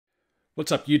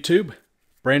What's up, YouTube?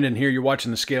 Brandon here. You're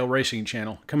watching the Scale Racing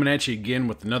channel. Coming at you again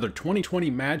with another 2020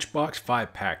 Matchbox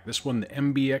 5-pack. This one, the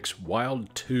MBX Wild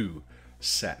II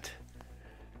set.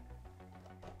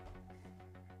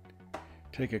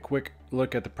 Take a quick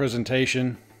look at the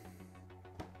presentation.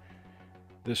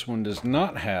 This one does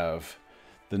not have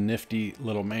the nifty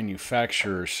little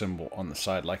manufacturer symbol on the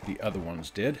side like the other ones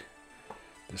did.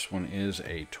 This one is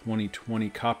a 2020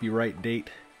 copyright date.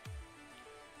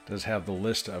 Does have the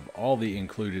list of all the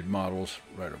included models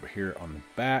right over here on the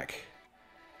back.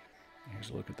 Here's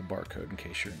a look at the barcode in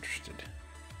case you're interested.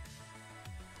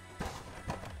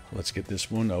 Let's get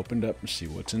this one opened up and see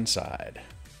what's inside.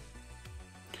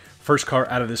 First car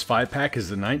out of this 5-pack is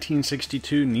the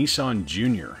 1962 Nissan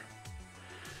Junior.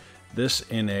 This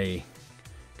in a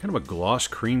kind of a gloss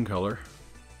cream color.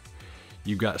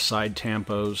 You've got side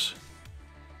tampos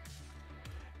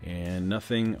and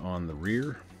nothing on the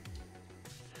rear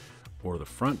or the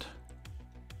front.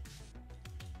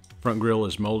 Front grille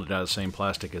is molded out of the same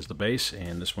plastic as the base,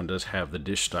 and this one does have the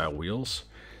dish style wheels.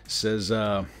 It says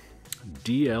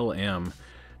DLM,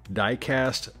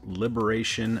 Die-Cast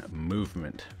Liberation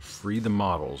Movement. Free the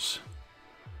models.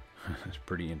 That's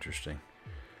pretty interesting.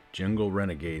 Jungle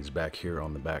Renegades back here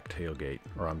on the back tailgate,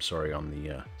 or I'm sorry, on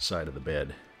the side of the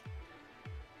bed.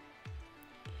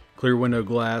 Clear window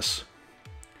glass.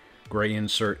 Gray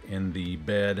insert in the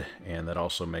bed, and that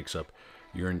also makes up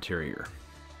your interior.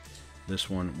 This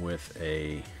one with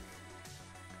a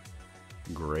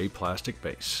gray plastic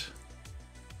base.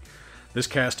 This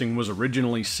casting was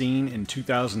originally seen in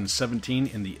 2017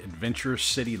 in the Adventure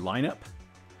City lineup.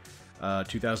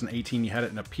 2018 you had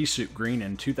it in a pea soup green,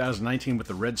 and 2019 with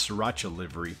the red Sriracha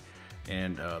livery.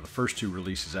 And the first two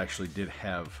releases actually did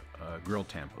have grille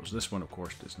tampos. This one, of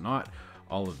course, does not.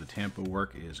 All of the tampo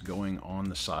work is going on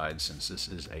the side since this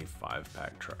is a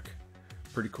 5-pack truck.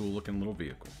 Pretty cool looking little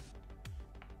vehicle.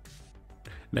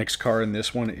 Next car in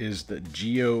this one is the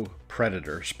GHE-O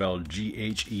Predator, spelled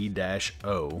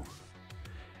GHE-O.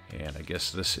 And I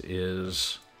guess this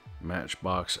is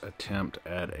Matchbox attempt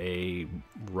at a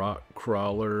rock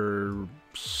crawler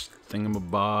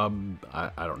thingamabob.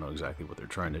 I don't know exactly what they're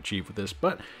trying to achieve with this,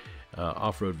 but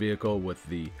off-road vehicle with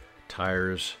the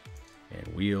tires and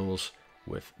wheels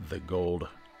with the gold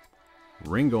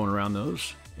ring going around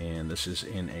those. And this is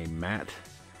in a matte,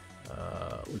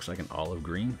 looks like an olive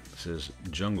green. It says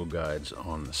Jungle Guides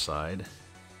on the side.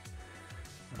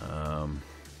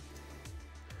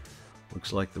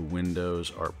 Looks like the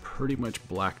windows are pretty much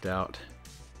blacked out.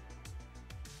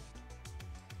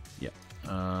 Yep.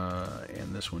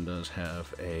 And this one does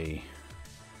have a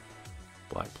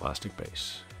black plastic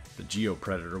base. The GHE-O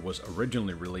Predator was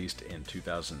originally released in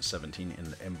 2017 in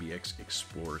the MBX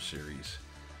Explorer series.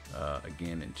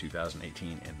 Again in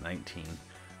 2018 and 19.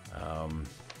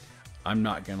 I'm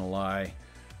not gonna lie,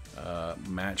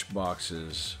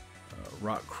 Matchbox's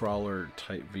rock crawler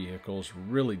type vehicles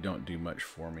really don't do much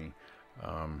for me.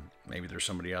 Maybe there's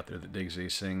somebody out there that digs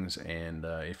these things, and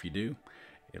if you do,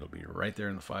 it'll be right there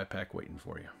in the 5-pack waiting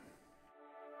for you.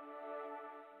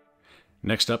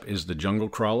 Next up is the Jungle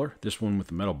Crawler. This one with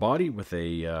the metal body with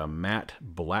a matte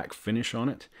black finish on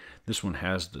it. This one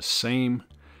has the same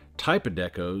type of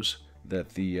decos that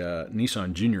the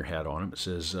Nissan Junior had on it. It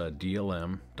says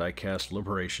DLM, Die-Cast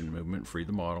Liberation Movement, free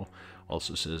the model.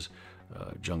 Also says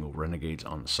Jungle Renegades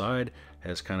on the side.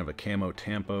 Has kind of a camo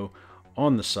tampo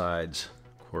on the sides.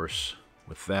 Of course,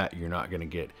 with that, you're not going to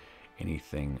get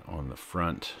anything on the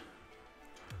front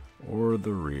or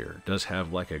the rear. It does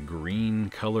have like a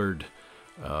green colored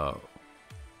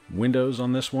windows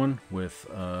on this one with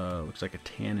looks like a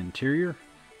tan interior.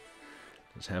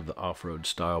 Does have the off-road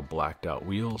style blacked out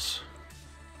wheels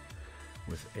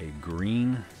with a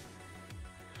green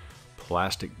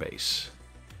plastic base.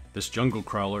 This Jungle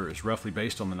Crawler is roughly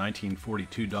based on the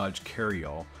 1942 Dodge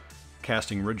Carryall,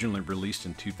 casting originally released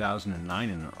in 2009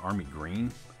 in an army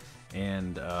green,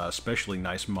 and a especially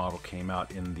nice model came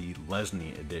out in the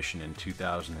Lesney edition in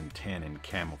 2010 in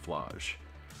camouflage.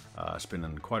 It's been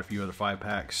in quite a few other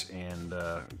 5-packs and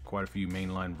quite a few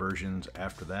mainline versions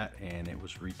after that, and it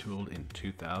was retooled in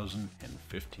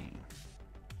 2015.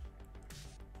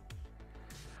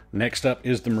 Next up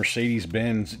is the Mercedes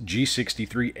Benz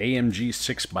G63 AMG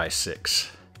 6x6.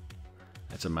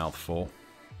 That's a mouthful.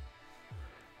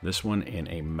 This one in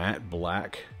a matte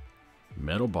black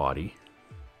metal body.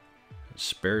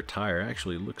 Spare tire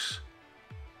actually looks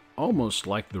almost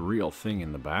like the real thing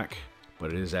in the back,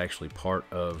 but it is actually part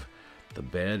of the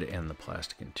bed and the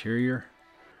plastic interior.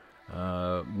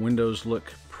 Windows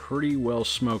look pretty well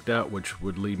smoked out, which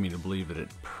would lead me to believe that it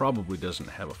probably doesn't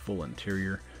have a full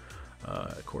interior.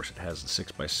 Of course, it has the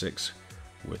 6x6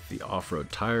 with the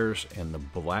off-road tires and the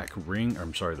black ring,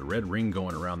 I'm sorry, the red ring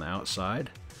going around the outside.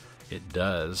 It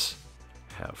does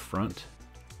have front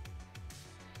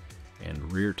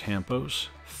and rear tampos.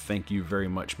 Thank you very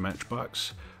much,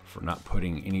 Matchbox, for not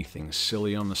putting anything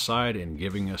silly on the side and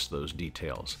giving us those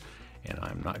details. And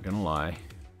I'm not gonna lie,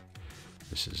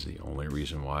 this is the only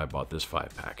reason why I bought this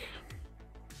 5-pack.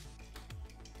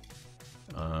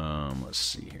 Let's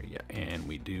see here, yeah, and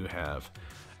we do have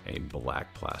a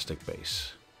black plastic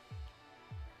base.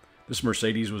 This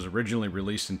Mercedes was originally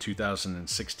released in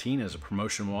 2016 as a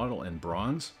promotional model in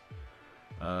bronze.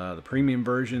 The premium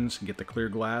versions get the clear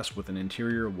glass with an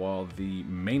interior, while the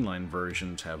mainline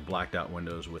versions have blacked out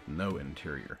windows with no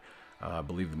interior. I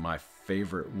believe my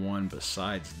favorite one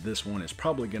besides this one is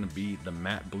probably going to be the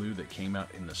matte blue that came out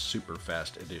in the super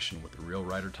fast edition with the real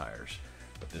rider tires.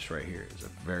 But this right here is a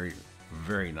very,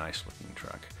 very nice looking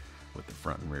truck with the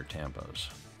front and rear tampos.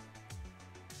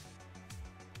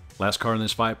 Last car in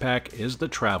this 5-pack is the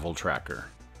Travel Tracker.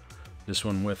 This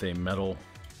one with a metal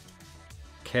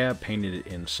cab painted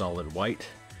in solid white,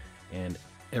 and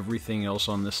everything else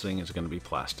on this thing is going to be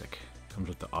plastic. Comes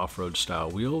with the off-road style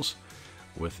wheels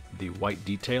with the white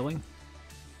detailing.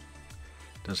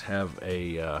 Does have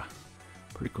a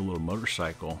pretty cool little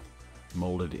motorcycle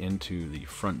molded into the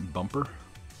front bumper,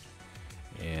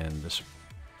 and this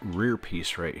rear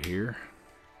piece right here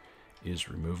is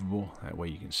removable. That way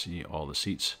you can see all the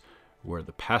seats where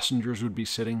the passengers would be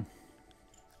sitting.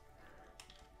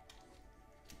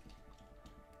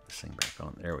 This thing back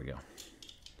on, there we go.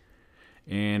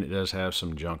 And it does have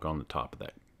some junk on the top of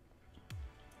that.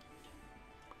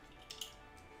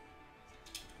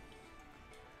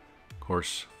 Of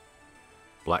course,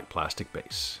 black plastic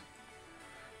base.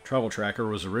 Travel Tracker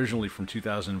was originally from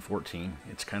 2014.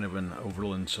 It's kind of an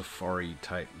overland safari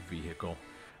type vehicle.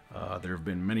 There have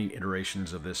been many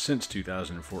iterations of this since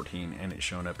 2014, and it's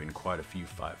shown up in quite a few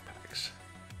 5-packs.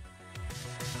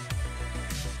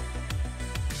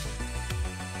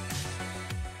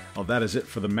 Well, that is it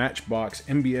for the Matchbox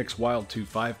MBX Wild II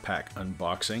 5-pack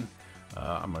unboxing.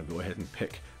 I'm going to go ahead and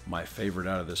pick my favorite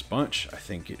out of this bunch. I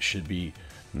think it should be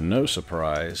no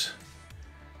surprise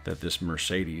that this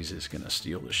Mercedes is going to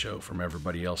steal the show from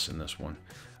everybody else in this one.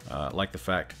 I like the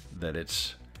fact that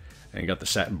and you got the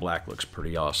satin black, looks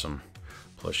pretty awesome.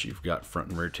 Plus you've got front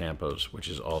and rear tampos, which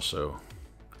is also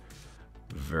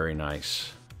very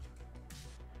nice.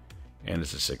 And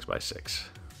it's a 6x6.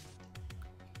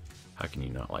 How can you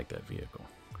not like that vehicle?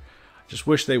 Just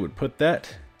wish they would put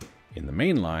that in the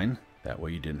main line. That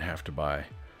way you didn't have to buy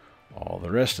all the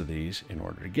rest of these in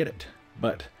order to get it.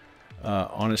 But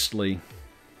honestly,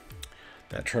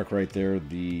 that truck right there,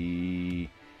 the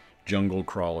Jungle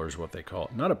Crawler is what they call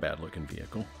it. Not a bad looking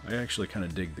vehicle. I actually kind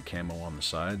of dig the camo on the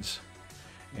sides,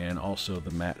 and also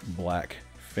the matte black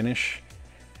finish,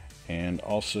 and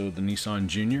also the Nissan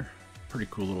Junior. Pretty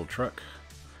cool little truck.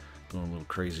 Going a little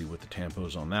crazy with the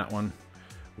tampos on that one.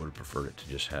 Would have preferred it to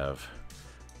just have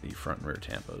the front and rear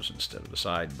tampos instead of the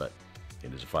side, but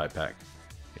it is a 5-pack.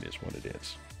 It is what it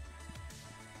is.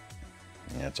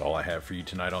 And that's all I have for you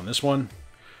tonight on this one.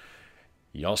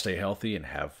 Y'all stay healthy and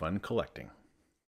have fun collecting.